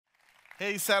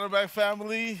Hey, Saddleback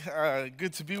family.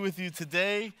 Good to be with you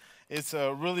today. It's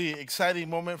a really exciting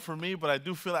moment for me, but I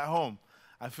do feel at home.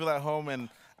 I feel at home, and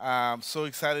I'm so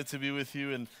excited to be with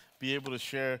you and be able to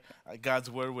share God's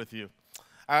word with you.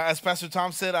 As Pastor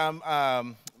Tom said,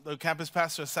 I'm the campus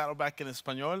pastor at Saddleback in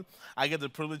Espanol. I get the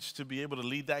privilege to be able to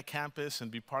lead that campus and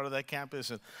be part of that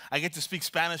campus, and I get to speak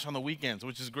Spanish on the weekends,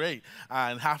 which is great,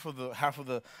 and half of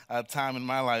the time in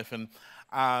my life.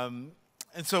 Um,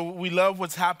 and so we love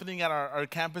what's happening at our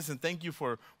campus, and thank you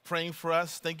for praying for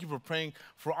us. Thank you for praying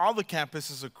for all the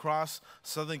campuses across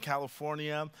Southern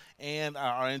California and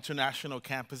our international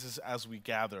campuses as we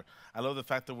gather. I love the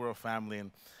fact that we're a family.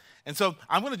 And so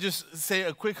I'm going to just say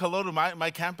a quick hello to my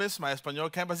campus, my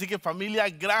Español campus. Así que familia,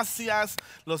 gracias,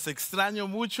 los extraño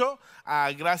mucho.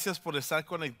 Gracias por estar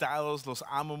conectados, los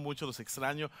amo mucho, los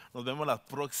extraño. Nos vemos la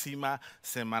próxima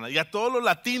semana. Y a todos los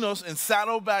latinos en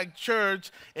Saddleback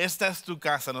Church, esta es tu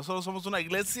casa. Nosotros somos una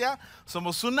iglesia,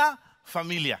 somos una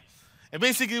familia. And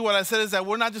basically what I said is that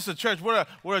we're not just a church,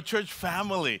 we're a church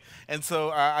family. And so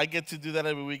I get to do that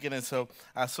every weekend, and so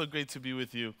so great to be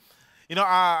with you. You know,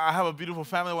 I have a beautiful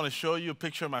family. I want to show you a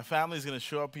picture of my family. It's going to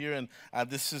show up here, and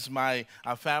this is my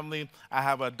family. I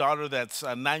have a daughter that's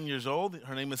 9 years old.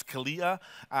 Her name is Kalia,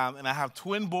 and I have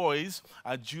twin boys,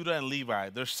 Judah and Levi.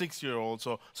 They're 6-year-olds,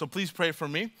 so please pray for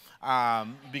me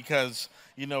because,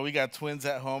 you know, we got twins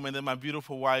at home. And then my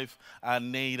beautiful wife,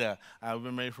 Nada. We've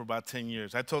been married for about 10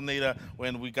 years. I told Nada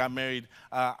when we got married,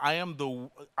 I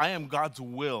am God's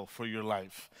will for your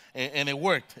life, and it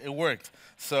worked. It worked.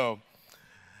 So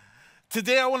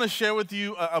today I want to share with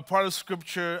you a part of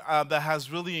Scripture that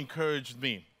has really encouraged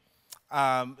me,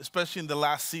 especially in the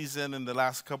last season and the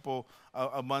last couple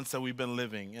of months that we've been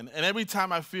living. And every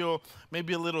time I feel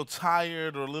maybe a little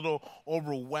tired or a little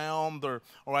overwhelmed or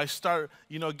I start,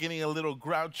 you know, getting a little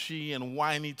grouchy and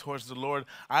whiny towards the Lord,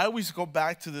 I always go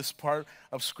back to this part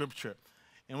of Scripture.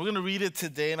 And we're going to read it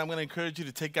today, and I'm going to encourage you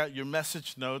to take out your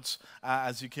message notes.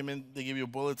 As you came in, they give you a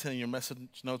bulletin, and your message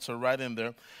notes are right in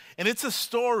there. And it's a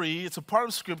story, it's a part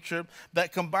of Scripture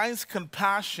that combines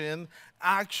compassion,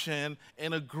 action,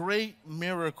 and a great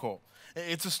miracle.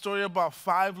 It's a story about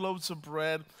 5 loaves of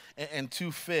bread and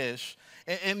 2 fish.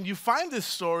 And you find this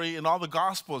story in all the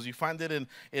Gospels. You find it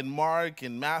in Mark,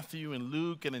 in Matthew, in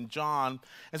Luke, and in John.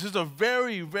 And so it's a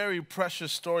very, very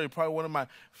precious story, probably one of my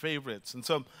favorites. And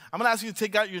so I'm going to ask you to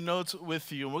take out your notes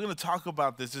with you, and we're going to talk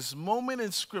about this moment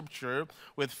in Scripture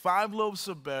with 5 loaves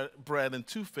of bread and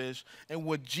 2 fish, and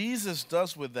what Jesus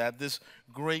does with that, this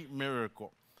great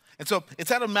miracle. And so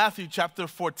it's out of Matthew chapter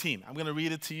 14. I'm going to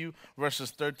read it to you,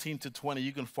 verses 13 to 20.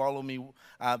 You can follow me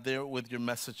there with your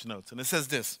message notes. And it says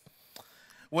this: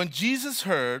 When Jesus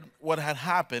heard what had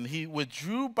happened, he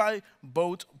withdrew by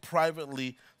boat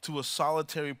privately to a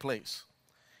solitary place.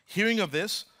 Hearing of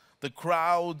this, the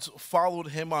crowds followed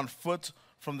him on foot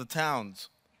from the towns.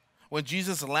 When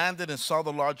Jesus landed and saw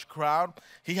the large crowd,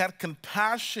 he had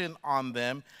compassion on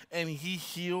them, and he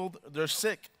healed their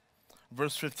sick.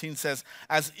 Verse 15 says,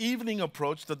 as evening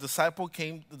approached, the disciples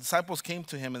came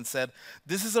to him and said,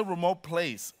 "This is a remote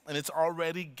place, and it's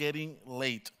already getting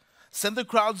late. Send the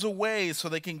crowds away so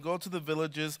they can go to the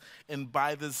villages and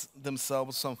buy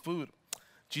themselves some food."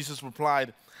 Jesus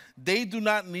replied, "They do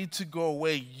not need to go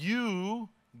away. You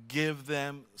give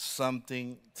them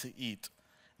something to eat."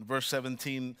 In verse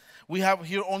 17, "We have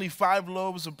here only 5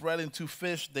 loaves of bread and 2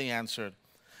 fish," they answered.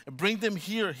 "Bring them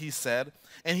here," he said.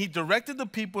 And he directed the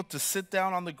people to sit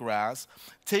down on the grass,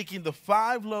 taking the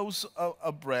 5 loaves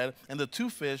of bread and the 2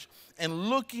 fish, and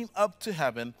looking up to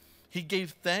heaven, he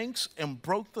gave thanks and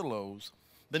broke the loaves.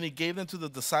 Then he gave them to the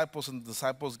disciples, and the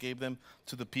disciples gave them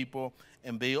to the people,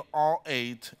 and they all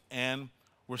ate and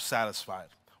were satisfied.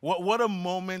 What a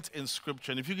moment in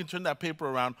Scripture. And if you can turn that paper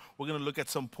around, we're going to look at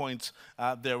some points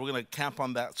there. We're going to camp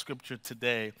on that Scripture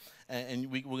today, and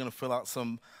we're going to fill out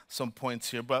some points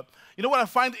here. But you know what I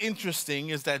find interesting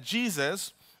is that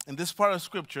Jesus, in this part of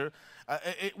Scripture,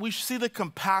 we see the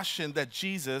compassion that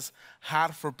Jesus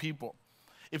had for people.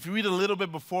 If you read a little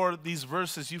bit before these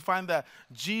verses, you find that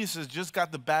Jesus just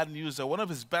got the bad news that one of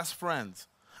his best friends,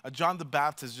 John the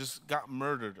Baptist, just got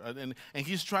murdered, and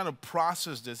he's trying to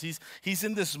process this. He's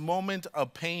in this moment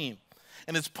of pain,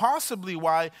 and it's possibly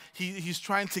why he's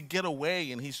trying to get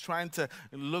away, and he's trying to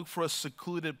look for a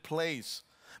secluded place.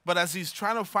 But as he's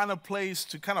trying to find a place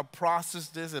to kind of process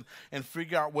this and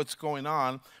figure out what's going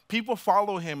on, people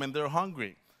follow him, and they're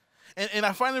hungry. And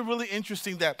I find it really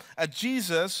interesting that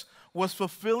Jesus was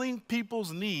fulfilling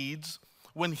people's needs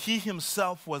when he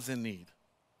himself was in need.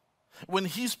 When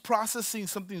he's processing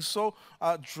something so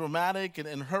dramatic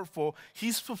and hurtful,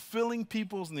 he's fulfilling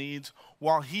people's needs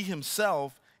while he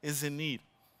himself is in need.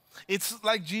 It's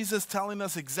like Jesus telling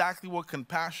us exactly what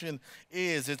compassion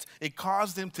is. It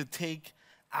caused him to take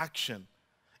action.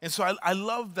 And so I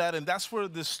love that, and that's where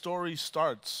this story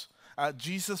starts.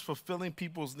 Jesus fulfilling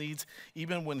people's needs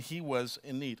even when he was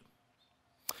in need.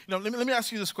 Let me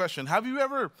ask you this question. Have you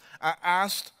ever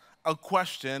asked a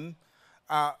question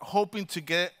hoping to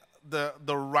get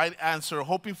the right answer,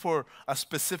 hoping for a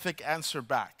specific answer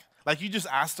back? Like you just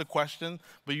asked a question,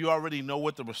 but you already know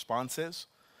what the response is.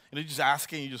 And you're just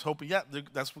asking, you're just hoping, yeah,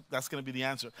 that's going to be the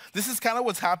answer. This is kind of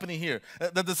what's happening here.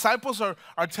 The disciples are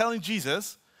telling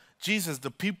Jesus,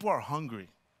 the people are hungry.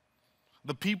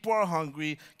 The people are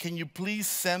hungry. Can you please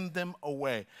send them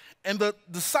away? And the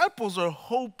disciples are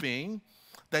hoping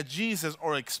that Jesus,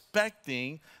 or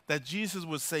expecting that Jesus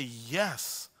would say,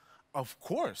 yes, of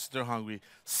course they're hungry.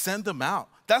 Send them out.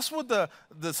 That's what the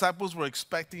disciples were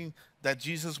expecting that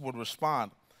Jesus would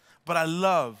respond. But I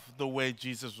love the way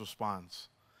Jesus responds.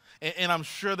 And I'm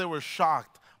sure they were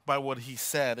shocked by what he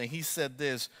said. And he said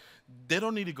this, they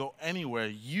don't need to go anywhere.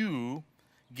 You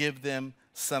give them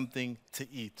something to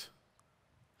eat.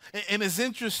 And it's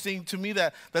interesting to me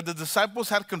that the disciples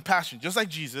had compassion. Just like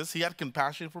Jesus, he had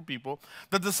compassion for people.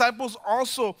 The disciples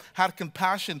also had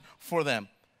compassion for them.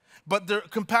 But their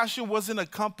compassion wasn't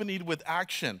accompanied with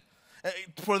action.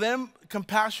 For them,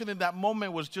 compassion in that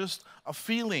moment was just a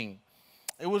feeling.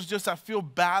 It was just, I feel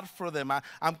bad for them.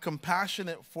 I'm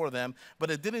compassionate for them.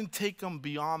 But it didn't take them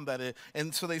beyond that.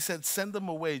 And so they said, send them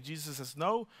away. Jesus says,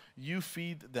 no, you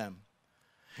feed them.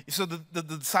 So the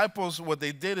disciples, what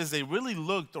they did is they really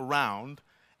looked around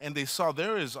and they saw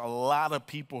there is a lot of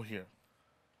people here.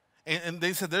 And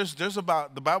they said there's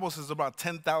about, the Bible says about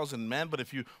 10,000 men, but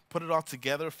if you put it all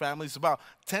together, families, about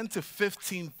 10 to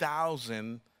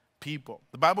 15,000 people.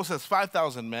 The Bible says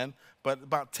 5,000 men, but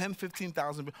about 10,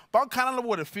 15,000 people. About kind of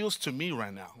what it feels to me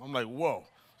right now. I'm like, whoa,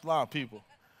 it's a lot of people.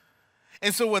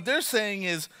 And so what they're saying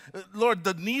is, Lord,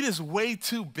 the need is way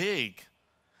too big.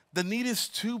 The need is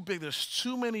too big. There's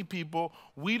too many people.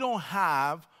 We don't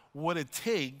have what it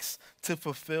takes to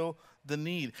fulfill the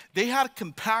need. They had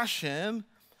compassion,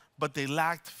 but they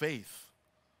lacked faith.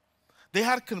 They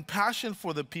had compassion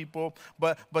for the people,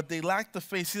 but they lacked the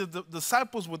faith. See, the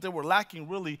disciples, what they were lacking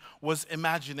really was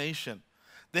imagination.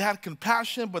 They had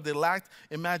compassion, but they lacked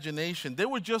imagination. They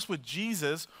were just with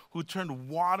Jesus who turned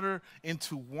water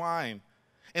into wine.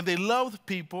 And they loved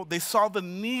people. They saw the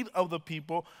need of the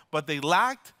people, but they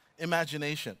lacked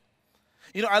imagination.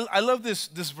 I love this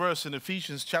verse in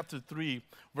Ephesians chapter 3,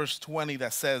 verse 20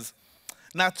 that says,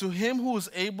 now to him who is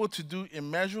able to do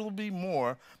immeasurably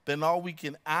more than all we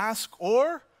can ask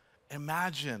or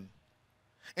imagine.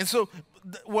 And so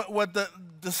what the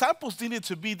disciples needed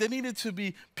to be, they needed to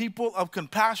be people of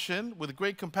compassion, with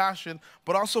great compassion,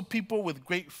 but also people with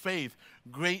great faith,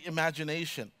 great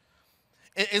imagination.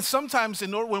 And sometimes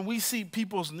when we see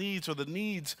people's needs or the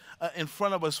needs in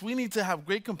front of us, we need to have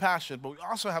great compassion, but we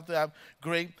also have to have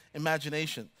great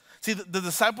imagination. See, the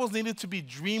disciples needed to be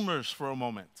dreamers for a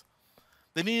moment.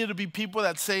 They needed to be people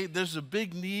that say there's a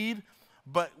big need,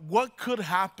 but what could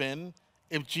happen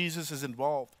if Jesus is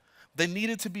involved? They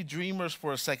needed to be dreamers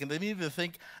for a second. They needed to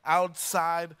think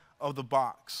outside of the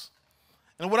box.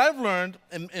 And what I've learned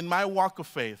in my walk of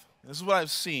faith, this is what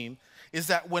I've seen, is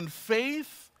that when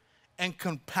faith and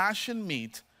compassion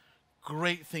meet,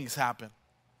 great things happen.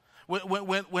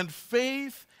 When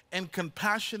faith and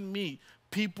compassion meet,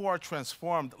 people are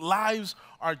transformed. Lives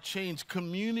are changed.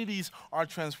 Communities are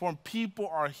transformed. People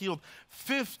are healed.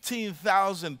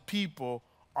 15,000 people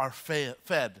are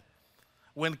fed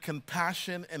when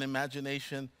compassion and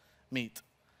imagination meet.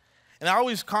 And I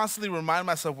always constantly remind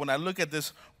myself when I look at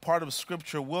this part of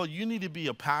Scripture, Will, you need to be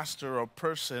a pastor or a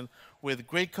person with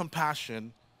great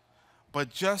compassion, but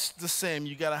just the same,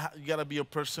 you gotta be a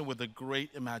person with a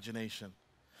great imagination.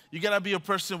 You gotta be a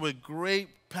person with great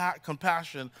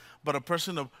compassion, but a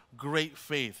person of great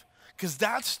faith. Because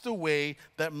that's the way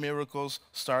that miracles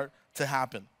start to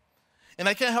happen. And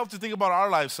I can't help to think about our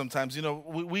lives sometimes.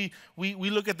 We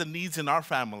look at the needs in our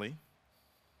family.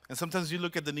 And sometimes you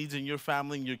look at the needs in your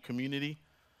family, in your community,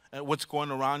 and what's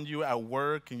going around you at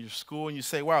work, in your school, and you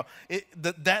say, wow,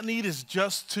 that need is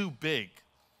just too big.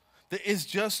 It's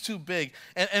just too big.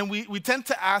 And we tend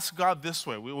to ask God this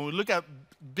way. When we look at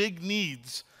big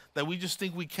needs that we just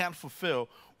think we can't fulfill,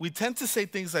 we tend to say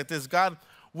things like this: God,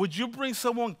 would you bring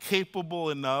someone capable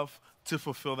enough to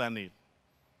fulfill that need?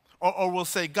 Or we'll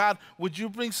say, God, would you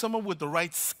bring someone with the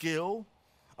right skill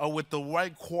or with the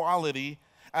right quality?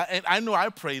 And I know I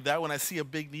pray that when I see a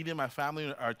big need in my family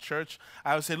or our church,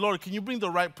 I would say, Lord, can you bring the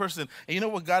right person? And you know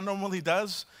what God normally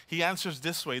does? He answers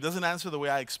this way. He doesn't answer the way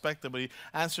I expected, but he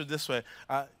answered this way.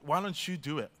 Why don't you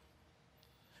do it?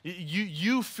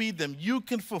 You feed them. You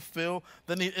can fulfill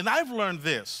the need. And I've learned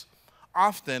this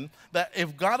often, that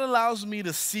if God allows me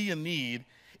to see a need,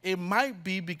 it might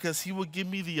be because he will give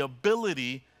me the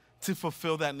ability to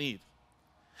fulfill that need.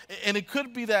 And it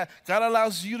could be that God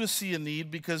allows you to see a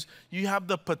need because you have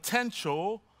the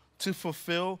potential to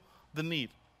fulfill the need.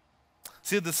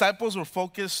 See, the disciples were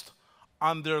focused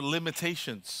on their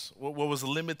limitations, what was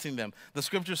limiting them. The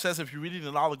scripture says, if you read it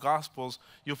in all the Gospels,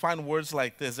 you'll find words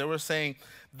like this. They were saying,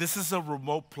 this is a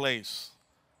remote place.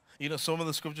 You know, some of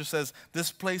the scripture says,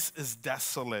 this place is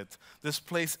desolate. This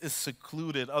place is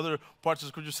secluded. Other parts of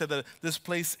the scripture said that this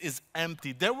place is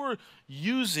empty. They were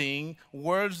using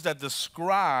words that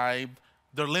described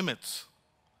their limits.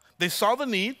 They saw the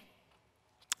need.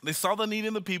 They saw the need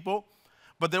in the people,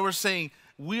 but they were saying,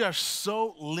 we are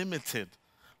so limited.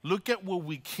 Look at what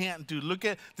we can't do. Look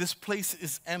at this place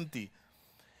is empty.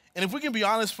 And if we can be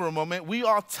honest for a moment, we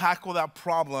all tackle that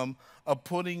problem of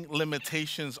putting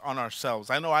limitations on ourselves.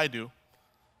 I know I do.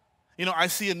 You know, I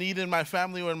see a need in my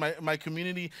family or in my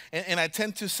community, and I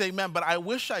tend to say, man, but I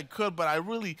wish I could, but I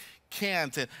really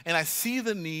can't. And I see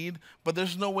the need, but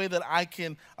there's no way that I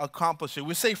can accomplish it.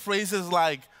 We say phrases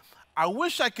like, I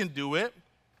wish I can do it,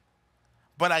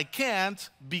 but I can't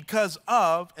because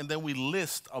of, and then we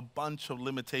list a bunch of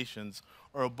limitations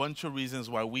or a bunch of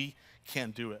reasons why we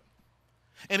can't do it.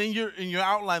 And in your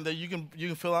outline there, you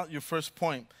can fill out your first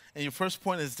point. And your first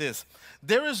point is this: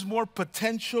 there is more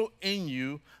potential in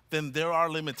you than there are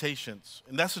limitations.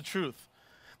 And that's the truth.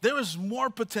 There is more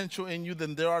potential in you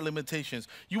than there are limitations.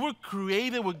 You were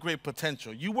created with great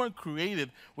potential. You weren't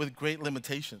created with great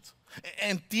limitations.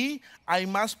 En ti hay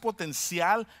más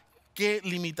potencial que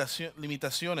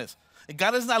limitaciones.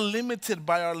 God is not limited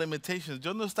by our limitations.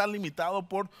 Dios no está limitado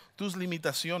por tus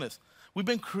limitaciones. We've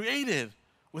been created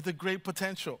with a great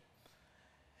potential.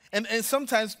 And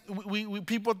sometimes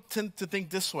people tend to think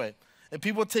this way. And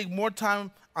people take more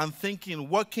time on thinking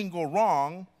what can go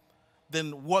wrong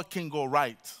than what can go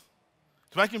right.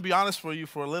 If I can be honest for you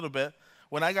for a little bit,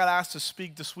 when I got asked to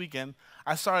speak this weekend,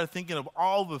 I started thinking of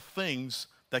all the things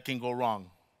that can go wrong.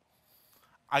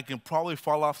 I can probably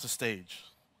fall off the stage.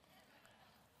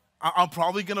 I'm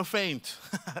probably going to faint.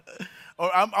 Or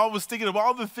I was thinking of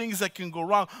all the things that can go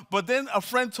wrong. But then a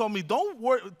friend told me, don't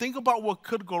worry, think about what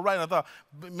could go right. I thought,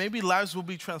 maybe lives will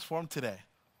be transformed today.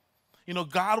 You know,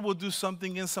 God will do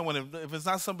something in someone. If it's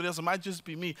not somebody else, it might just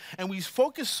be me. And we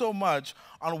focus so much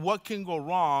on what can go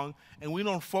wrong, and we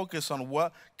don't focus on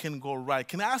what can go right.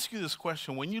 Can I ask you this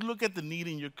question? When you look at the need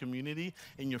in your community,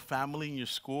 in your family, in your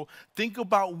school, think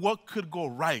about what could go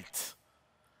right,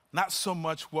 not so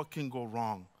much what can go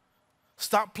wrong.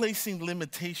 Stop placing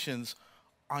limitations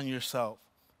on yourself.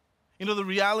 You know, the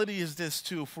reality is this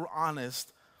too, if we're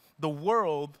honest, the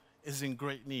world is in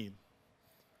great need,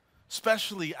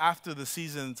 especially after the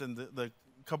seasons and the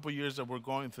couple years that we're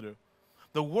going through.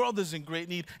 The world is in great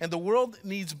need, and the world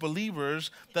needs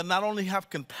believers that not only have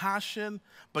compassion,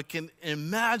 but can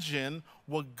imagine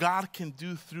what God can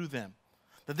do through them,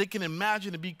 that they can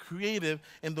imagine and be creative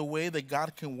in the way that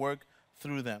God can work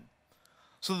through them.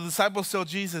 So the disciples tell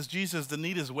Jesus, the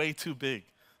need is way too big.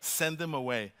 Send them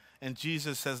away. And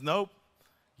Jesus says, nope,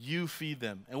 you feed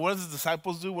them. And what does the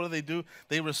disciples do? What do?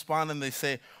 They respond and they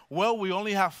say, well, we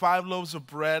only have 5 loaves of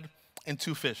bread and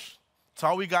 2 fish. That's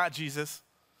all we got, Jesus.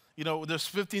 You know, there's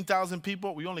 15,000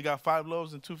 people. We only got 5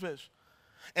 loaves and 2 fish.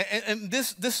 And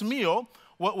this meal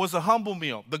was a humble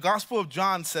meal. The Gospel of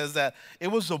John says that it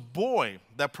was a boy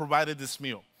that provided this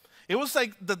meal. It was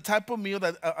like the type of meal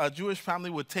that a Jewish family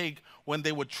would take when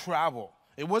they would travel.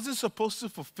 It wasn't supposed to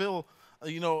fulfill,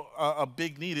 a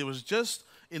big need. It was just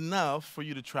enough for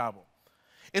you to travel.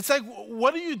 It's like,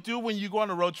 what do you do when you go on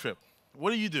a road trip?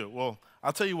 What do you do? Well,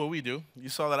 I'll tell you what we do. You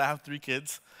saw that I have 3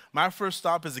 kids. My first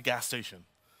stop is a gas station.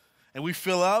 And we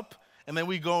fill up, and then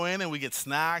we go in and we get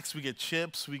snacks, we get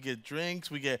chips, we get drinks,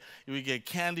 we get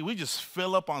candy. We just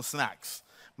fill up on snacks.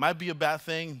 Might be a bad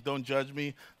thing. Don't judge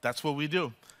me. That's what we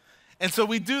do. And so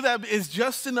we do that. It's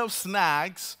just enough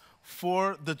snacks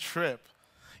for the trip.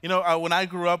 You know, when I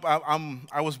grew up,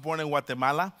 I was born in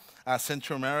Guatemala,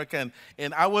 Central America,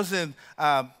 and I wasn't,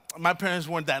 my parents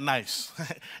weren't that nice.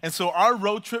 And so our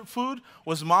road trip food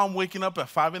was mom waking up at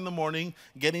 5 in the morning,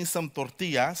 getting some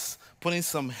tortillas, putting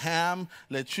some ham,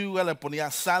 lechuga, le ponía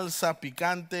salsa,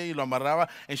 picante, y lo amarraba,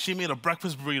 and she made a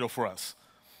breakfast burrito for us.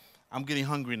 I'm getting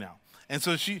hungry now. And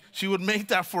so she would make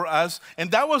that for us, and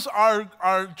that was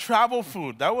our travel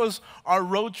food. That was our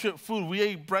road trip food. We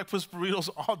ate breakfast burritos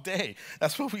all day.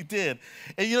 That's what we did.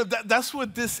 And you know, that's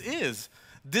what this is.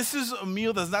 This is a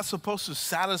meal that's not supposed to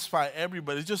satisfy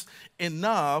everybody. It's just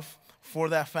enough for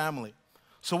that family.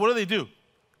 So what do?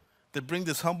 They bring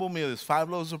this humble meal, this 5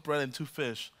 loaves of bread and 2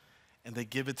 fish, and they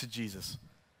give it to Jesus.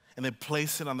 And they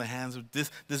place it on the hands of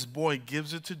this boy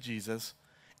gives it to Jesus,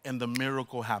 and the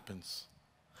miracle happens.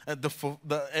 And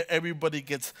everybody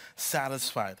gets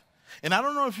satisfied. And I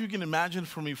don't know if you can imagine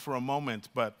for me for a moment,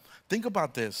 but think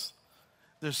about this.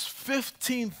 There's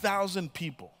 15,000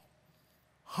 people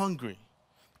hungry,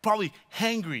 probably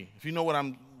hangry, if you know what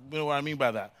I mean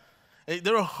by that.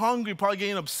 They're hungry, probably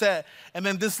getting upset, and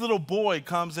then this little boy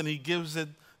comes and he gives it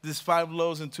these 5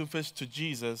 loaves and 2 fish to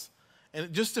Jesus.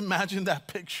 And just imagine that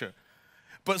picture.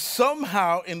 But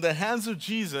somehow, in the hands of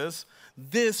Jesus,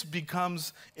 this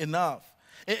becomes enough.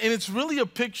 And it's really a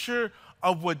picture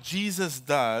of what Jesus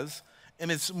does,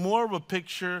 and it's more of a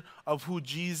picture of who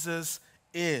Jesus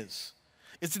is.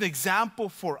 It's an example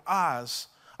for us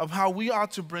of how we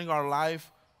ought to bring our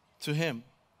life to him.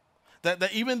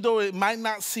 That even though it might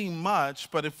not seem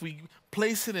much, but if we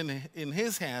place it in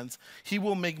his hands, he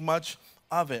will make much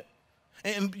of it.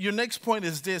 And your next point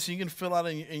is this. You can fill out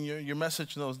in your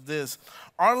message notes this.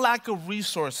 Our lack of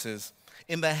resources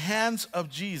in the hands of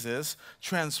Jesus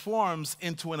transforms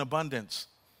into an abundance.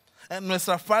 And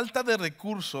nuestra falta de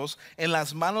recursos en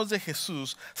las manos de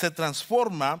Jesús se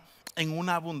transforma en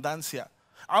una abundancia.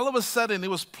 All of a sudden, it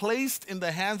was placed in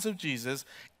the hands of Jesus,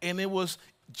 and it was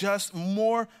just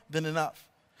more than enough.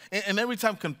 And every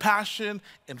time compassion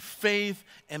and faith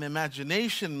and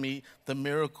imagination meet, the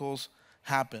miracles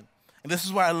happen. And this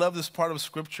is why I love this part of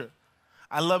Scripture.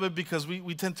 I love it because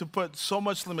we tend to put so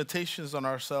much limitations on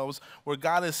ourselves where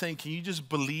God is saying, can you just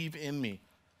believe in me?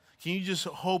 Can you just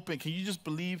hope and can you just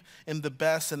believe in the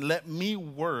best and let me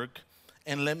work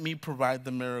and let me provide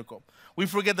the miracle? We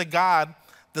forget that God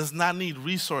does not need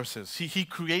resources. He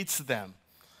creates them.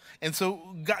 And so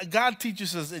God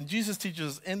teaches us, and Jesus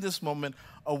teaches us in this moment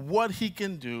of what he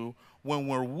can do when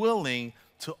we're willing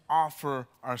to offer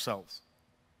ourselves.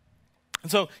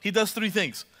 And so he does 3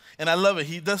 things. And I love it.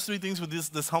 He does 3 things with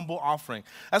this humble offering.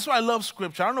 That's why I love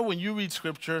Scripture. I don't know when you read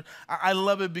Scripture, I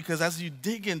love it because as you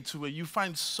dig into it, you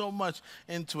find so much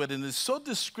into it. And it's so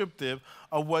descriptive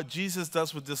of what Jesus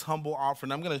does with this humble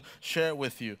offering. I'm going to share it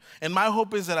with you. And my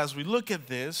hope is that as we look at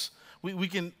this, we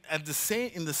can,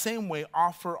 in the same way,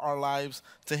 offer our lives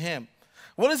to him.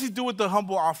 What does he do with the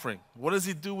humble offering? What does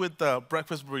he do with the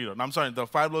breakfast burrito? No, I'm sorry, the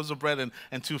 5 loaves of bread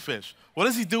and 2 fish. What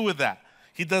does he do with that?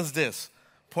 He does this.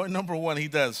 Point number 1, he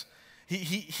does.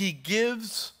 He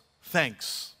gives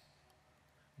thanks.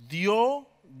 Dio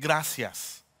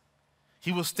gracias.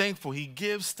 He was thankful. He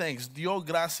gives thanks. Dio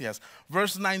gracias.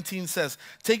 Verse 19 says,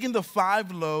 taking the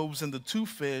 5 loaves and the 2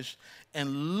 fish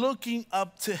and looking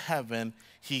up to heaven,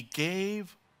 he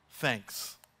gave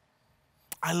thanks.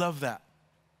 I love that.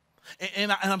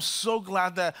 And I'm so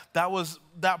glad that was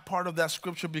that part of that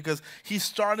scripture because he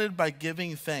started by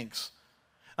giving thanks.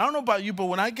 I don't know about you, but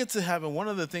when I get to heaven, one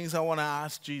of the things I want to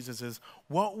ask Jesus is,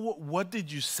 what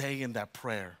did you say in that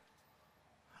prayer?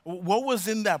 What was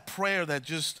in that prayer that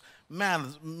just,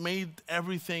 man, made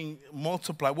everything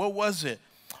multiply? What was it?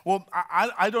 Well,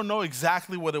 I don't know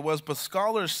exactly what it was, but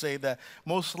scholars say that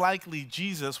most likely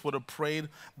Jesus would have prayed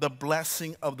the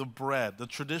blessing of the bread, the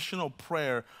traditional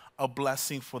prayer of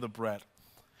blessing for the bread.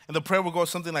 And the prayer will go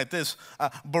something like this.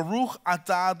 Baruch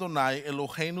atah Adonai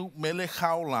Eloheinu melech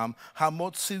haolam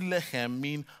hamotzi lechem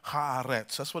min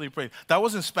haaretz. That's what he prayed. That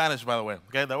was in Spanish, by the way.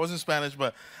 Okay, that was in Spanish,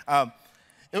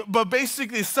 but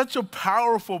basically it's such a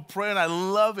powerful prayer, and I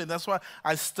love it. That's why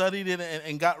I studied it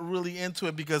and got really into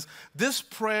it because this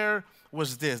prayer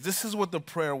was this. This is what the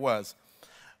prayer was.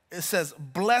 It says,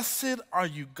 blessed are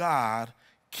you, God,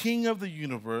 King of the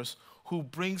universe, who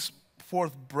brings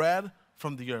forth bread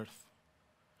from the earth.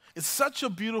 It's such a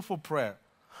beautiful prayer.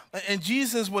 And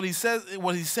Jesus, what he's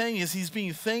saying is he's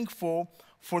being thankful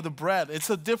for the bread. It's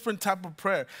a different type of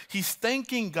prayer. He's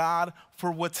thanking God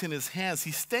for what's in his hands.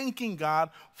 He's thanking God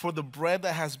for the bread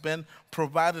that has been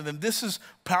provided. And this is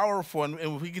powerful.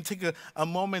 And we can take a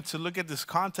moment to look at this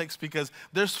context because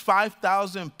there's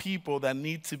 5,000 people that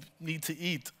need to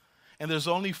eat. And there's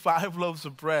only 5 loaves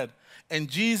of bread. And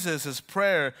Jesus'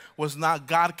 prayer was not,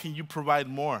 God, can you provide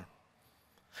more?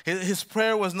 His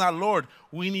prayer was not, Lord,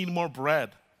 we need more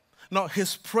bread. No,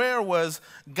 his prayer was,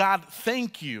 God,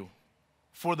 thank you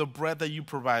for the bread that you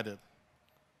provided.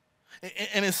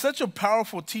 And it's such a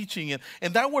powerful teaching.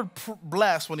 And that word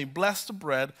bless, when he blessed the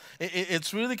bread,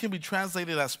 it really can be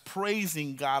translated as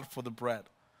praising God for the bread.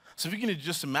 So if you can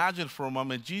just imagine for a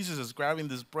moment, Jesus is grabbing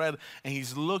this bread and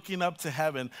he's looking up to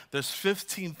heaven. There's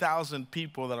 15,000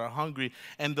 people that are hungry.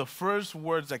 And the first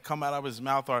words that come out of his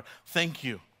mouth are, thank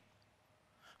you.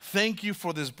 Thank you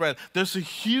for this bread. There's a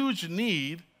huge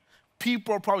need.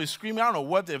 people are probably screaming. I don't know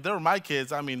what, if they were my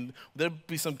kids, I mean, there'd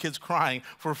be some kids crying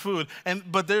for food.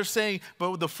 But they're saying,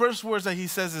 but the first words that he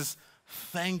says is,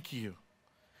 thank you.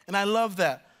 And I love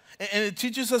that. And it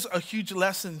teaches us a huge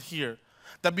lesson here,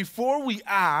 that before we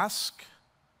ask,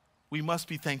 we must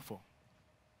be thankful.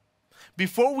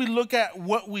 Before we look at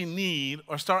what we need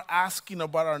or start asking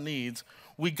about our needs,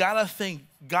 we gotta thank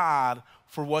God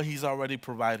for what he's already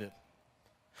provided.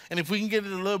 And if we can get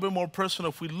it a little bit more personal,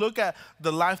 if we look at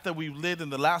the life that we've lived in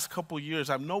the last couple of years,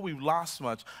 I know we've lost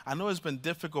much. I know it's been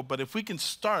difficult, but if we can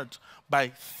start by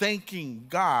thanking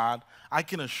God, I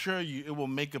can assure you it will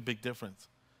make a big difference.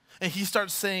 And he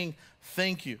starts saying,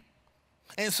 thank you.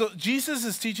 And so Jesus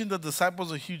is teaching the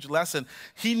disciples a huge lesson.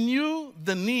 He knew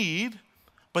the need,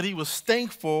 but he was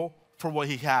thankful for what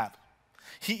he had.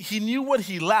 He knew what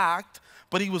he lacked,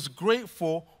 but he was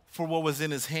grateful for what was in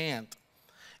his hand.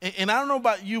 And I don't know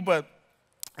about you, but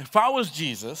if I was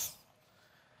Jesus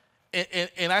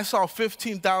and I saw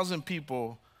 15,000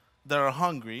 people that are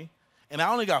hungry, and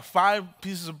I only got 5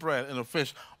 pieces of bread and a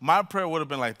fish, my prayer would have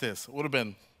been like this. It would have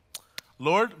been,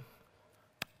 Lord,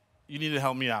 you need to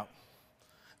help me out.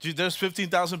 There's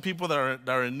 15,000 people that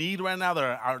are in need right now, that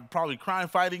are probably crying,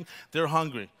 fighting, they're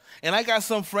hungry. And I got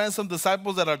some friends, some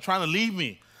disciples that are trying to leave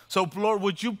me. So Lord,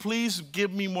 would you please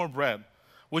give me more bread?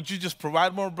 Would you just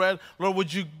provide more bread? Lord,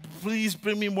 would you please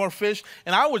bring me more fish?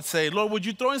 And I would say, Lord, would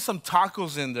you throw in some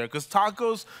tacos in there? Because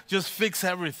tacos just fix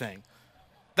everything.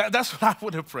 That's what I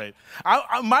would have prayed.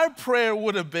 My prayer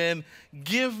would have been,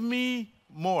 give me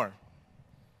more.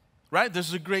 Right?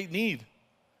 There's a great need.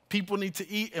 People need to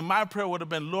eat. And my prayer would have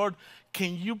been, Lord,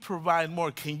 can you provide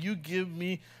more? Can you give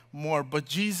me more? But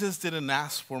Jesus didn't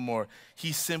ask for more.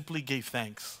 He simply gave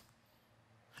thanks.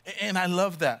 And I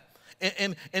love that.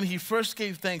 And he first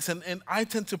gave thanks, and I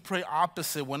tend to pray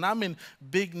opposite. When I'm in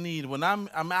big need, when I'm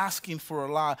asking for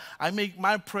a lot,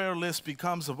 my prayer list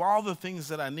becomes of all the things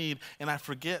that I need, and I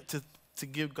forget to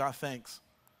give God thanks.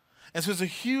 And so it's a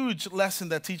huge lesson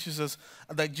that teaches us,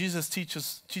 that Jesus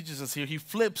teaches us here. He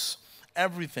flips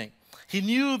everything. He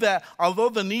knew that although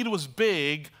the need was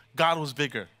big, God was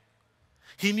bigger.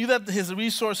 He knew that his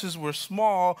resources were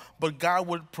small, but God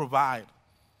would provide.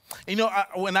 You know,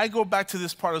 when I go back to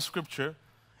this part of Scripture,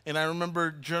 and I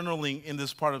remember journaling in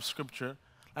this part of Scripture,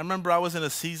 I remember I was in a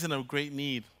season of great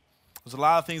need. There's a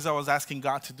lot of things I was asking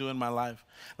God to do in my life.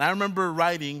 And I remember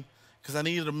writing, because I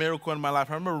needed a miracle in my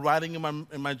life, I remember writing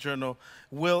in my journal,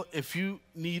 Will, if you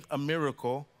need a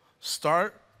miracle,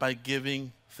 start by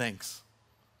giving thanks.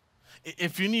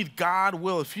 If you need God,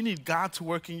 if you need God to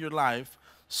work in your life,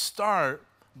 start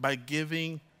by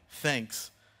giving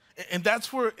thanks. And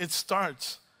that's where it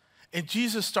starts. And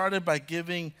Jesus started by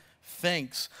giving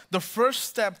thanks. The first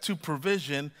step to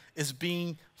provision is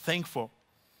being thankful.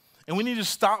 And we need to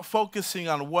stop focusing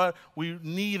on what we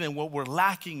need and what we're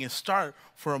lacking and start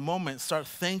for a moment, start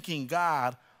thanking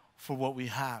God for what we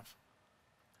have.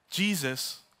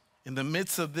 Jesus, in the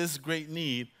midst of this great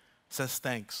need, says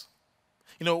thanks.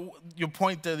 You know, your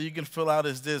point there that you can fill out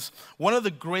is this. One of the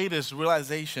greatest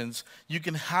realizations you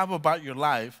can have about your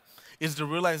life is the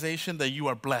realization that you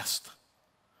are blessed.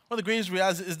 One of the greatest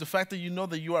realities is the fact that you know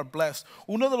that you are blessed.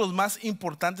 Uno de los más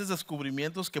importantes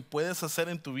descubrimientos que puedes hacer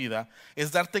en tu vida es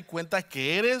darte cuenta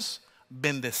que eres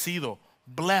bendecido.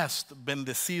 Blessed,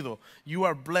 bendecido. You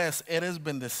are blessed, eres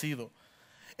bendecido.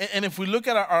 And if we look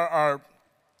at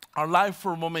our life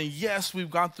for a moment, yes,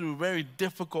 we've gone through very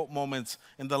difficult moments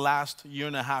in the last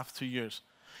 1.5 to 2 years.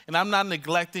 And I'm not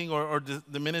neglecting or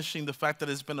diminishing the fact that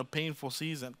it's been a painful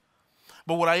season.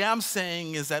 But what I am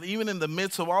saying is that even in the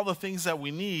midst of all the things that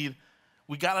we need,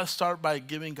 we got to start by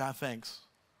giving God thanks.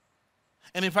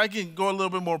 And if I can go a little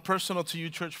bit more personal to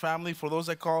you, church family, for those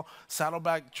that call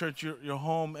Saddleback Church your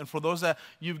home, and for those that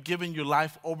you've given your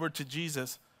life over to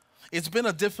Jesus, it's been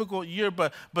a difficult year,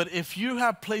 but if you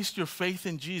have placed your faith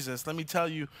in Jesus, let me tell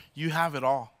you, you have it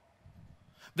all.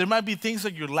 There might be things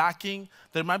that you're lacking.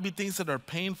 There might be things that are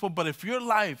painful, but if your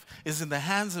life is in the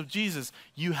hands of Jesus,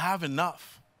 you have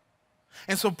enough.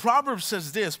 And so Proverbs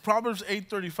says this, Proverbs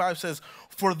 8:35 says,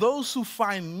 for those who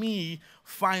find me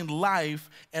find life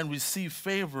and receive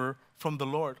favor from the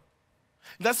Lord.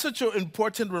 That's such an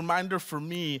important reminder for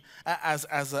me as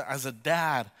a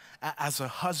dad, as a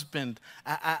husband,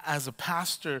 as a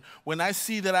pastor. When I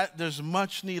see that there's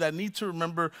much need, I need to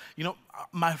remember, you know,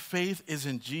 my faith is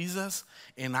in Jesus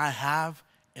and I have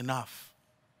enough.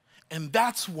 And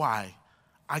that's why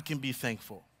I can be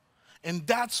thankful. And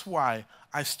that's why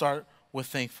I start with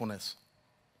thankfulness.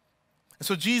 And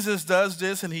so Jesus does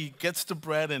this, and he gets the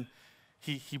bread and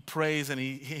he prays and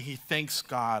he thanks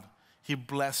God. He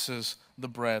blesses the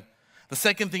bread. The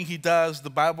second thing he does, the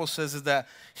Bible says, is that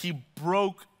he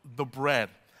broke the bread.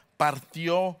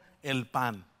 Partió el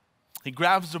pan. He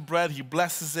grabs the bread, he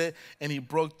blesses it, and he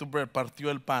broke the bread. Partió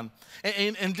el pan.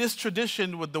 And this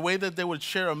tradition, with the way that they would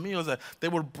share a meal, is that they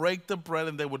would break the bread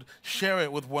and they would share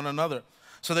it with one another.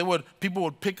 So people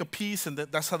would pick a piece, and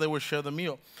that's how they would share the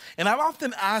meal. And I've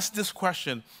often asked this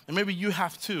question, and maybe you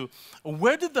have too.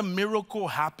 Where did the miracle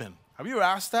happen? Have you ever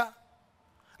asked that?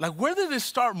 Like, where did it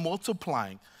start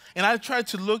multiplying? And I tried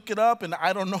to look it up, and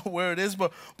I don't know where it is,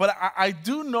 but I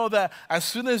do know that as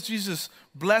soon as Jesus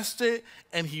blessed it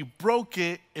and he broke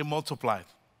it, it multiplied.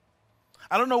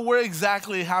 I don't know where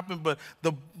exactly it happened, but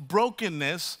the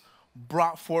brokenness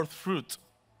brought forth fruit.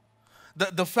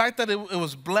 The fact that it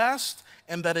was blessed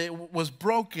and that it was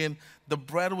broken, the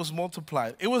bread was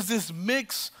multiplied. It was this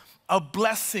mix of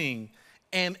blessing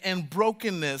and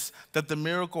brokenness that the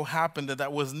miracle happened,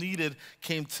 that was needed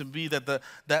came to be, that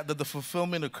the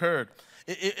fulfillment occurred.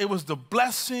 It was the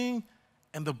blessing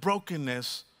and the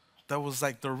brokenness that was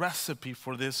like the recipe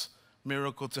for this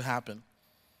miracle to happen.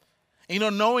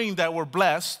 And, knowing that we're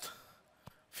blessed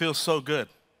feels so good.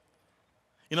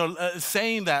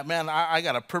 Saying that, man, I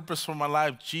got a purpose for my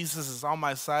life. Jesus is on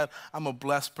my side. I'm a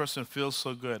blessed person, feels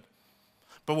so good.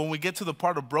 But when we get to the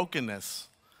part of brokenness,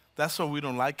 that's why we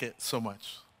don't like it so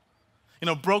much.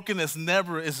 Brokenness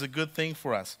never is a good thing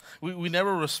for us. We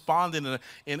never respond in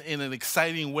an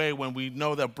exciting way when we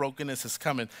know that brokenness is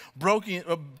coming.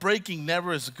 Breaking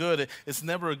never is good. It's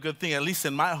never a good thing, at least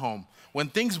in my home. When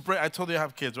things break, I told you I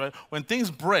have kids, right? When things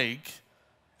break,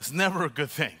 it's never a good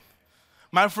thing.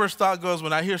 My first thought goes,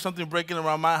 when I hear something breaking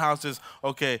around my house, is,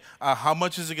 okay, how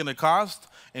much is it going to cost,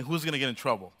 and who's going to get in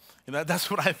trouble? That's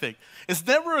what I think. It's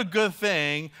never a good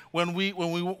thing when we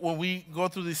go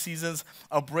through these seasons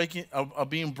of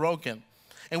being broken.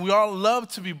 And we all love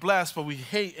to be blessed, but we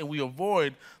hate and we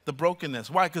avoid the brokenness.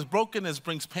 Why? Because brokenness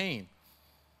brings pain.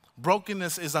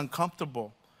 Brokenness is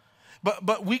uncomfortable.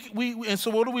 And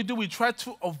so what do? We try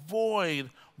to avoid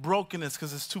brokenness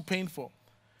because it's too painful.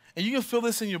 And you can feel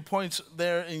this in your points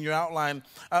there in your outline.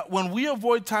 When we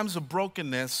avoid times of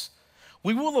brokenness,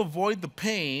 we will avoid the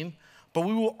pain, but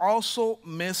we will also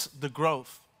miss the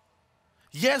growth.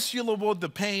 Yes, you'll avoid the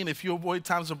pain if you avoid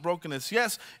times of brokenness.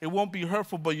 Yes, it won't be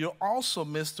hurtful, but you'll also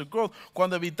miss the growth.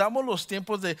 Cuando evitamos los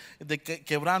tiempos de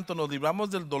quebranto, nos libramos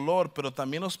del dolor, pero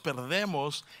también nos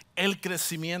perdemos el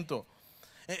crecimiento.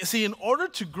 See, in order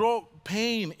to grow,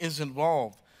 pain is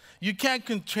involved. You can't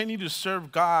continue to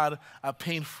serve God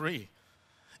pain-free.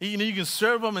 You can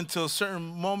serve him until a certain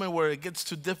moment where it gets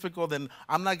too difficult, and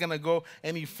I'm not going to go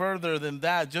any further than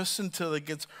that, just until it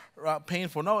gets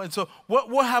painful. No, and so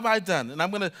what have I done? And I'm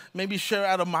going to maybe share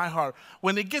out of my heart.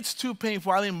 When it gets too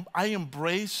painful, I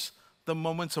embrace the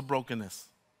moments of brokenness.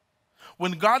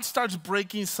 When God starts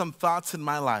breaking some thoughts in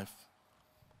my life,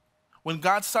 when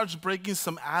God starts breaking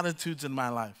some attitudes in my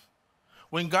life,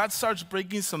 when God starts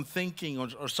breaking some thinking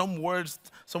or some words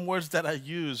that I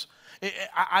use,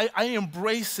 I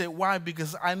embrace it. Why?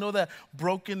 Because I know that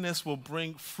brokenness will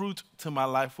bring fruit to my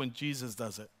life when Jesus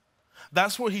does it.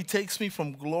 That's where he takes me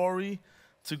from glory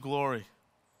to glory.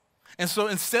 And so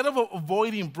instead of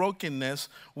avoiding brokenness,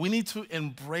 we need to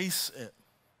embrace it.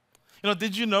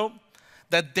 Did you know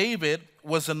that David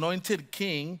was anointed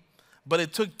king, but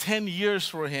it took 10 years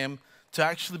for him to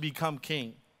actually become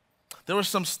king? There was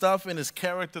some stuff in his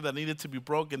character that needed to be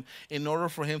broken in order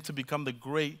for him to become the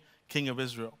great king of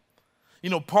Israel.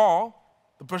 Paul,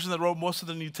 the person that wrote most of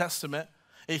the New Testament,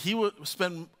 he would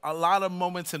spend a lot of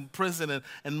moments in prison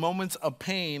and moments of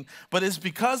pain, but it's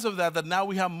because of that now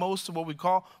we have most of what we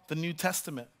call the New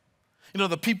Testament.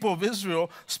 The people of Israel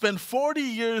spent 40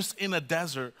 years in a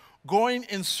desert, going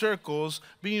in circles,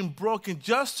 being broken,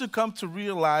 just to come to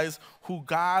realize who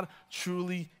God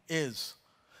truly is.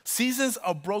 Seasons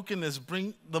of brokenness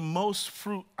bring the most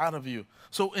fruit out of you.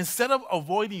 So instead of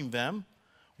avoiding them,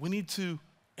 we need to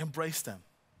embrace them.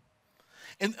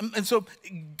 And so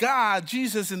God,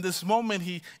 Jesus, in this moment,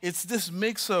 it's this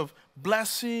mix of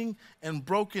blessing and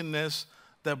brokenness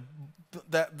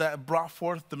that brought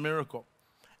forth the miracle.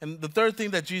 And the third thing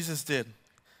that Jesus did,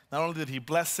 not only did he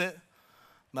bless it,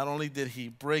 not only did he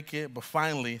break it, but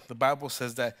finally, the Bible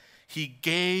says that he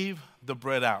gave the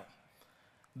bread out.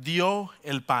 Dio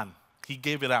el pan. He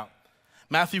gave it out.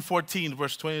 Matthew 14,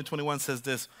 verse 20 and 21 says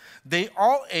this. They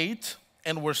all ate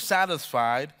and were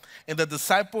satisfied, and the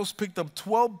disciples picked up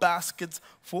 12 baskets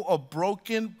full of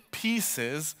broken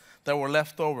pieces that were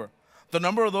left over. The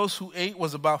number of those who ate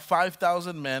was about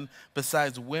 5,000 men,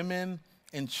 besides women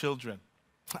and children.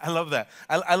 I love that.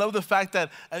 I love the fact that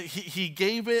he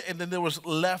gave it, and then there was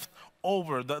left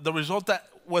over. The result that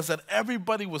was that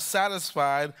everybody was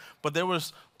satisfied, but there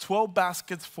was 12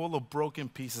 baskets full of broken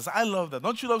pieces. I love that.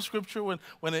 Don't you love scripture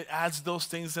when it adds those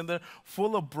things in there?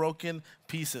 Full of broken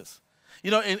pieces.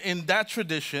 You know, in that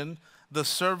tradition, the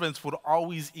servants would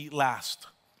always eat last.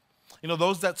 You know,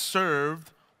 those that served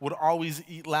would always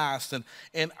eat last.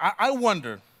 And I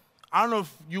wonder, I don't know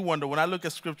if you wonder, when I look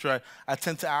at scripture, I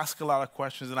tend to ask a lot of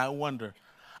questions, and I wonder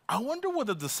what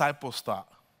the disciples thought.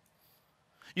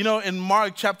 You know, in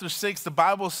Mark chapter 6, the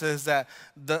Bible says that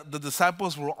the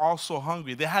disciples were also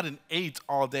hungry. They hadn't ate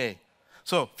all day.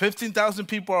 So 15,000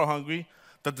 people are hungry.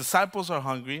 The disciples are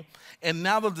hungry. And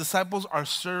now the disciples are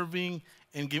serving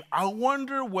and giving. I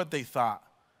wonder what they thought.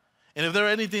 And if they're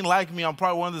anything like me, I'm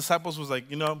probably one of the disciples was like,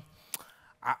 you know,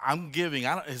 I'm giving.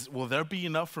 Will there be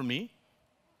enough for me?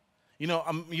 You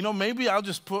know, maybe I'll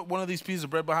just put one of these pieces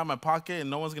of bread behind my pocket and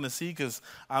no one's going to see because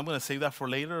I'm going to save that for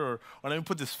later. Or let me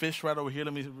put this fish right over here.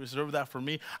 Let me reserve that for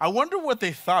me. I wonder what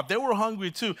they thought. They were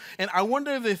hungry too. And I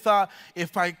wonder if they thought,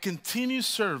 if I continue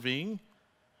serving,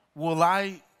 will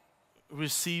I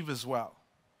receive as well?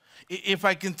 If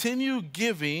I continue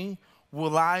giving,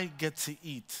 will I get to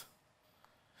eat?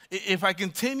 If I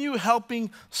continue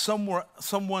helping someone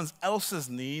else's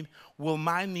need, will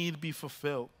my need be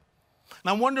fulfilled? And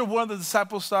I wonder one of the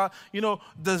disciples thought, you know,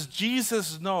 does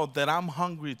Jesus know that I'm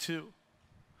hungry too?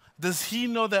 Does he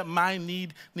know that my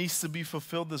need needs to be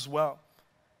fulfilled as well?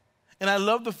 And I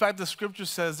love the fact that scripture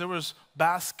says there was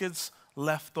baskets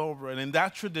left over. And in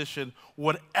that tradition,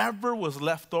 whatever was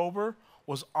left over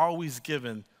was always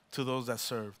given to those that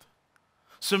served.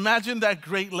 So imagine that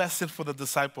great lesson for the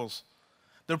disciples.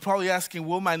 They're probably asking,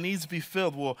 will my needs be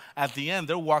filled? Well, at the end,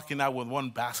 they're walking out with one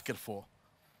basket full.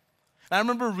 And I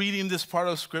remember reading this part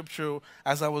of scripture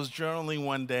as I was journaling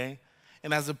one day.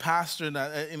 And as a pastor,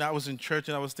 and I was in church,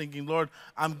 and I was thinking, Lord,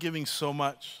 I'm giving so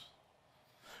much.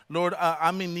 Lord,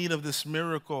 I'm in need of this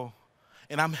miracle.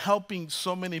 And I'm helping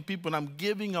so many people, and I'm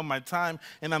giving of my time,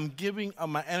 and I'm giving of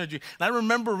my energy. And I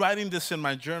remember writing this in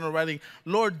my journal, writing,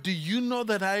 Lord, do you know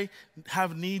that I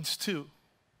have needs too?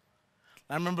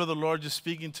 I remember the Lord just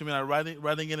speaking to me, and I'm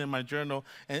writing it in my journal,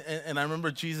 and I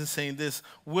remember Jesus saying this,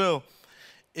 Will,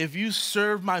 if you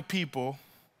serve my people,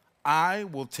 I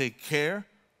will take care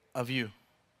of you.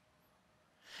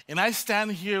 And I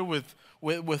stand here with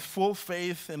full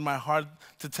faith in my heart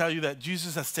to tell you that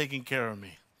Jesus has taken care of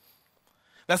me.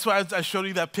 That's why I showed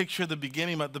you that picture at the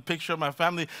beginning, the picture of my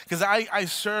family, because I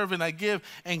serve and I give,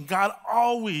 and God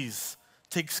always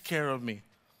takes care of me.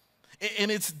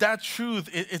 And it's that truth,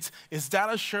 it's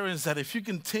that assurance that if you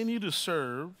continue to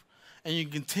serve and you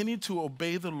continue to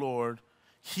obey the Lord,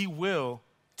 he will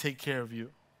take care of you.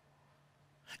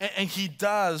 And he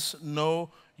does know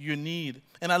your need.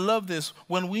 And I love this.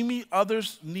 When we meet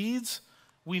others' needs,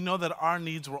 we know that our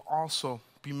needs will also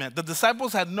be met. The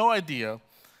disciples had no idea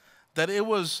that it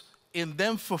was in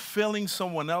them fulfilling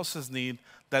someone else's need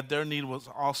that their need was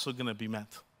also going to be met.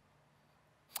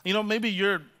 You know, maybe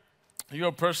you're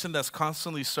a person that's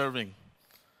constantly serving.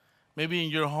 Maybe in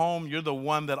your home, you're the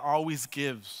one that always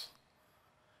gives.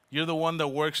 You're the one that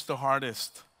works the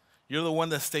hardest. You're the one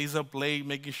that stays up late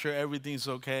making sure everything's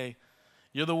okay.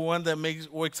 You're the one that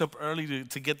wakes up early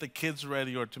to get the kids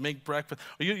ready or to make breakfast.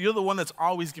 Or you're the one that's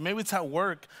always giving. Maybe it's at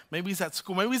work. Maybe it's at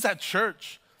school. Maybe it's at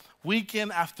church. Week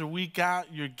in after week out,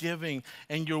 you're giving,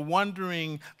 and you're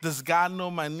wondering, does God know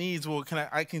my needs? Well,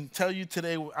 I can tell you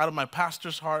today, out of my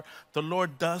pastor's heart, the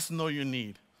Lord does know your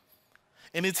need.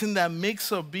 And it's in that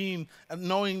mix of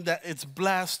knowing that it's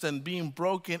blessed and being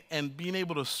broken and being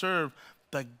able to serve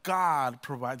that God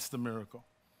provides the miracle.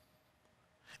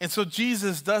 And so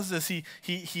Jesus does this.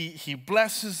 He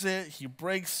blesses it, he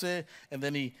breaks it, and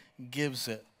then he gives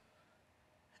it.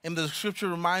 And the scripture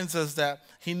reminds us that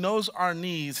he knows our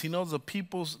needs, he knows the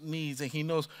people's needs, and he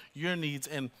knows your needs.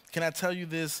 And can I tell you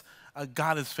this?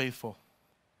 God is faithful.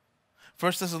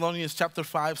 1 Thessalonians chapter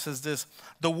 5 says this,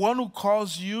 the one who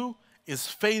calls you is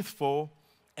faithful,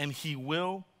 and he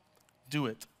will do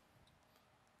it.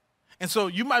 And so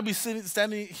you might be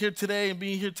standing here today and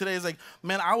being here today is like,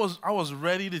 man, I was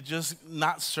ready to just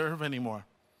not serve anymore.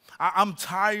 I'm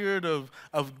tired of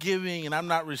giving and I'm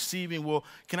not receiving. Well,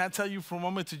 can I tell you for a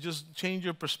moment to just change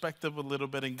your perspective a little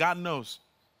bit? And God knows.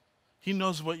 He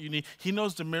knows what you need. He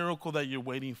knows the miracle that you're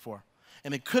waiting for.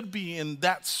 And it could be in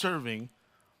that serving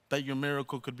that your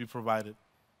miracle could be provided.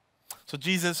 So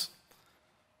Jesus,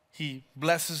 he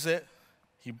blesses it,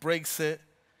 he breaks it,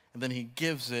 and then he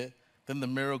gives it. Then the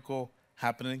miracle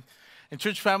happening. And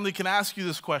church family, can I ask you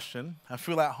this question? I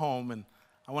feel at home, and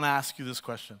I want to ask you this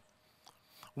question.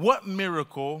 What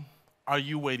miracle are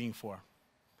you waiting for?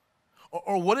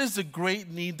 Or what is the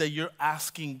great need that you're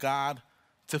asking God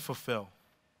to fulfill?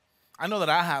 I know that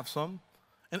I have some.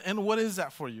 And what is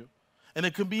that for you? And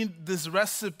it could be this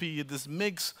recipe, this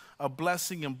mix of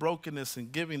blessing and brokenness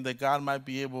and giving that God might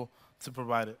be able to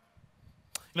provide it.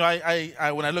 You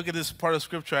know, when I look at this part of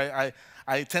Scripture,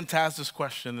 I tend to ask this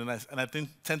question, and I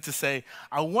tend to say,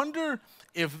 I wonder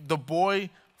if the boy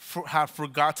had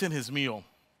forgotten his meal.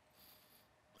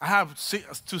 I have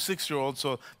two 6-year-olds,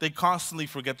 so they constantly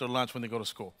forget their lunch when they go to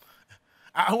school.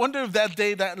 I wonder if that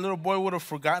day that little boy would have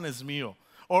forgotten his meal.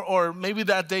 Or maybe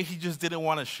that day he just didn't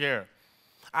want to share.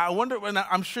 I wonder, and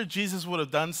I'm sure Jesus would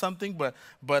have done something, but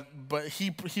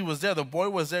he was there. The boy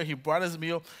was there. He brought his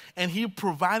meal, and he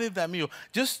provided that meal.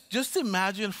 Just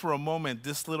imagine for a moment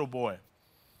this little boy.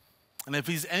 And if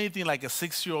he's anything like a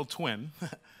 6-year-old twin,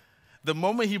 the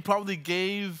moment he probably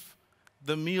gave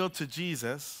the meal to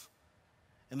Jesus,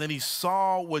 and then he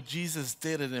saw what Jesus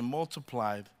did and it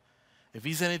multiplied, if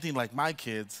he's anything like my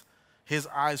kids, his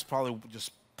eyes probably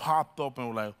just popped open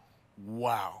and were like,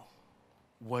 wow,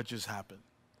 what just happened?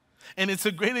 And it's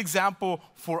a great example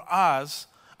for us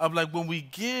of like when we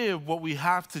give what we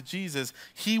have to Jesus,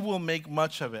 he will make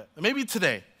much of it. Maybe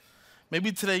today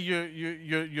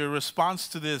your response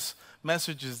to this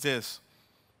message is this: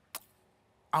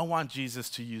 I want Jesus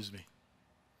to use me.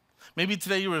 Maybe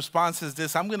today your response is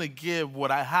this: I'm going to give what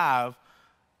I have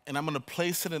and I'm going to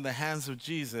place it in the hands of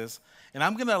Jesus, and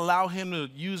I'm going to allow him to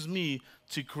use me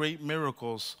to create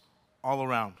miracles all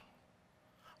around.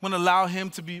 I'm going to allow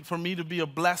him for me to be a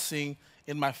blessing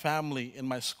in my family, in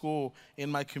my school,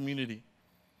 in my community.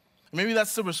 Maybe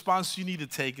that's the response you need to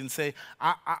take and say,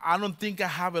 I don't think I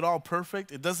have it all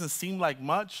perfect. It doesn't seem like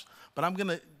much, but I'm going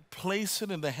to place it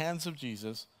in the hands of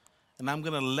Jesus, and I'm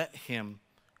going to let him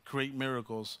create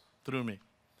miracles through me.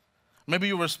 Maybe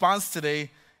your response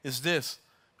today is this.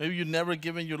 Maybe you've never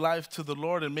given your life to the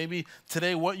Lord, and maybe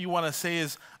today what you want to say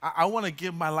is, I want to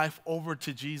give my life over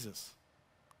to Jesus.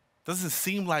 Doesn't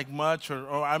seem like much,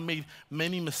 or I made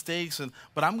many mistakes,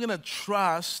 but I'm going to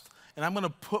trust, and I'm going to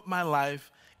put my life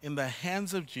in the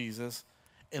hands of Jesus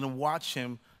and watch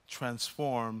him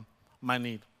transform my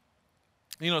need.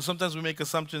 You know, sometimes we make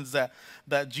assumptions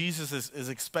that Jesus is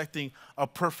expecting a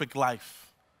perfect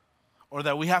life, or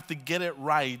that we have to get it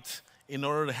right in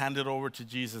order to hand it over to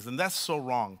Jesus. And that's so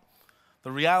wrong.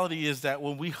 The reality is that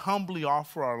when we humbly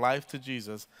offer our life to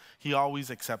Jesus, he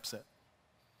always accepts it.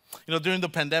 You know, during the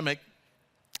pandemic,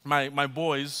 my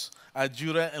boys,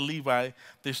 Judah and Levi,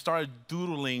 they started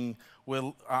doodling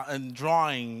and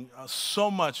drawing so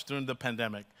much during the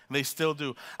pandemic. They still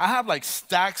do. I have like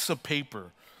stacks of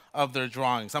paper of their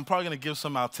drawings. I'm probably going to give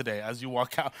some out today as you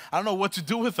walk out. I don't know what to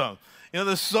do with them. You know,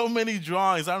 there's so many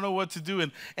drawings. I don't know what to do.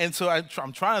 And so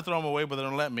I'm trying to throw them away, but they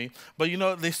don't let me. But, you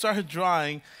know, they started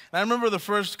drawing. And I remember the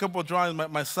first couple of drawings,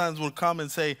 my sons would come and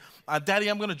say, Daddy,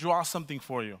 I'm going to draw something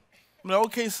for you. I'm like,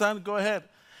 okay, son, go ahead.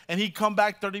 And he'd come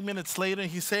back 30 minutes later, and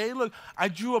he'd say, hey, look, I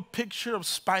drew a picture of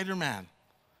Spider-Man.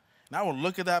 And I would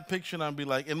look at that picture, and I'd be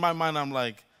like, in my mind, I'm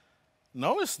like,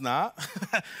 no, it's not.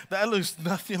 That looks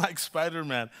nothing like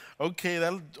Spider-Man.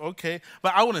 Okay.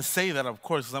 But I wouldn't say that, of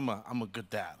course, because I'm a good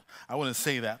dad. I wouldn't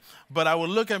say that. But I would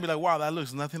look at him and be like, wow, that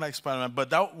looks nothing like Spider-Man.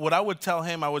 But what I would tell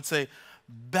him, I would say,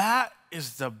 that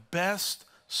is the best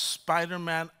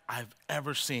Spider-Man I've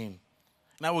ever seen.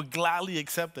 And I would gladly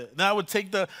accept it. Then I would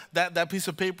take that piece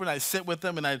of paper and I'd sit with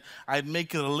them and I'd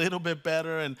make it a little bit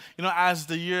better. And, you know, as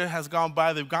the year has gone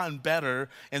by, they've gotten better.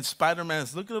 And Spider-Man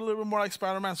is looking a little bit more like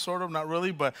Spider-Man, sort of, not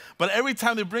really. But every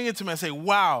time they bring it to me, I say,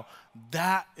 wow,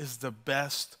 that is the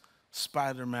best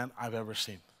Spider-Man I've ever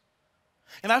seen.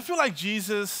 And I feel like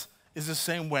Jesus is the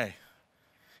same way.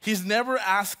 He's never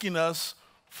asking us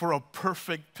for a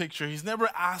perfect picture. He's never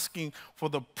asking for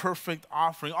the perfect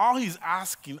offering. All he's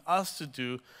asking us to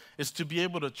do is to be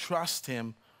able to trust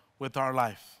him with our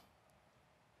life.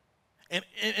 And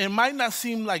it might not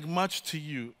seem like much to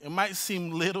you. It might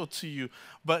seem little to you.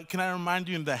 But can I remind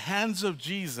you, in the hands of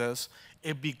Jesus,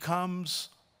 it becomes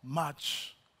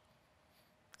much.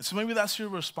 And so maybe that's your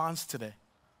response today.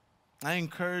 I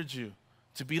encourage you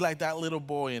to be like that little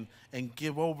boy and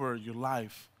give over your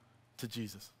life to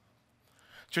Jesus.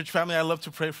 Church family, I'd love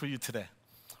to pray for you today.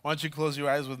 Why don't you close your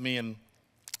eyes with me and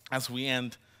as we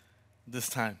end this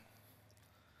time.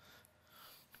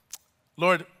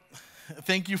 Lord,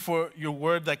 thank you for your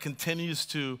word that continues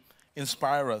to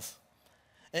inspire us.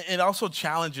 It also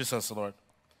challenges us, Lord.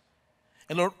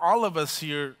 And Lord, all of us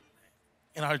here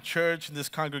in our church, in this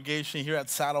congregation, here at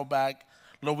Saddleback,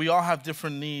 Lord, we all have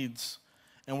different needs.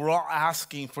 And we're all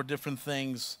asking for different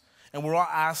things. And we're all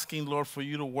asking, Lord, for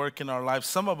you to work in our lives.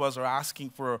 Some of us are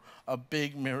asking for a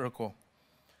big miracle.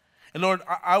 And Lord,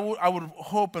 I would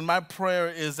hope, and my prayer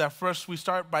is that first we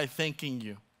start by thanking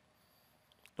you.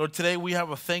 Lord, today we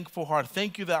have a thankful heart.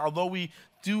 Thank you that although we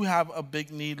do have a big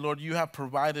need, Lord, you have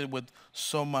provided with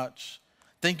so much.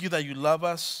 Thank you that you love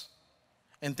us,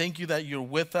 and thank you that you're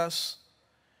with us.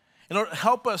 And Lord,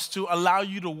 help us to allow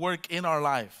you to work in our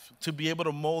life, to be able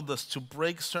to mold us, to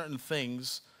break certain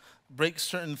things, break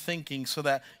certain thinking so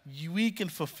that we can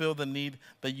fulfill the need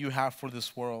that you have for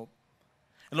this world.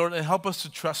 And Lord, and help us to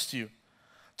trust you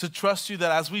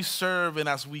that as we serve and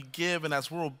as we give and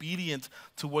as we're obedient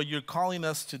to what you're calling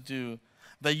us to do,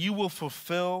 that you will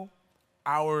fulfill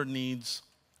our needs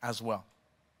as well.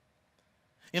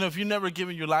 You know, if you've never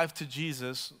given your life to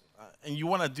Jesus and you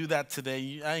want to do that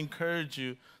today, I encourage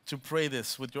you to pray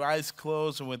this with your eyes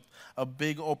closed and with a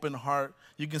big open heart.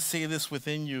 You can say this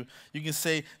within you. You can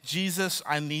say, Jesus,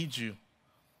 I need you.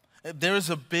 There is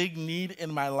a big need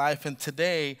in my life, and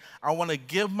today I want to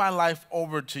give my life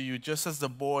over to you just as the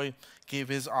boy gave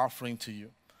his offering to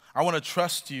you. I want to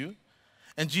trust you.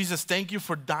 And Jesus, thank you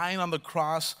for dying on the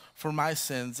cross for my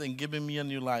sins and giving me a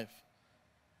new life.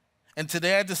 And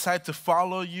today I decide to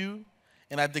follow you,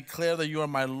 and I declare that you are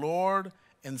my Lord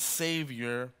and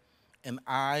Savior, and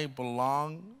I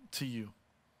belong to you.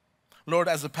 Lord,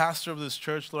 as a pastor of this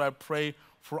church, Lord, I pray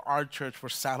for our church, for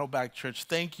Saddleback Church.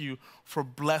 Thank you for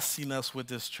blessing us with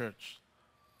this church.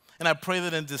 And I pray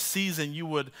that in this season you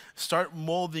would start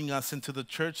molding us into the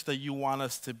church that you want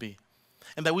us to be.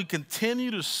 And that we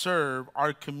continue to serve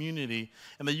our community,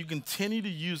 and that you continue to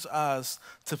use us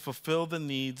to fulfill the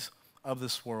needs of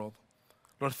this world.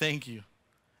 Lord, thank you.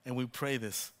 And we pray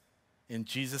this in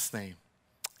Jesus' name.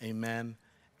 Amen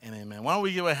and amen. Why don't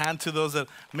we give a hand to those that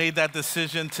made that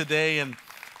decision today, and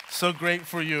so great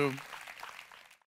for you.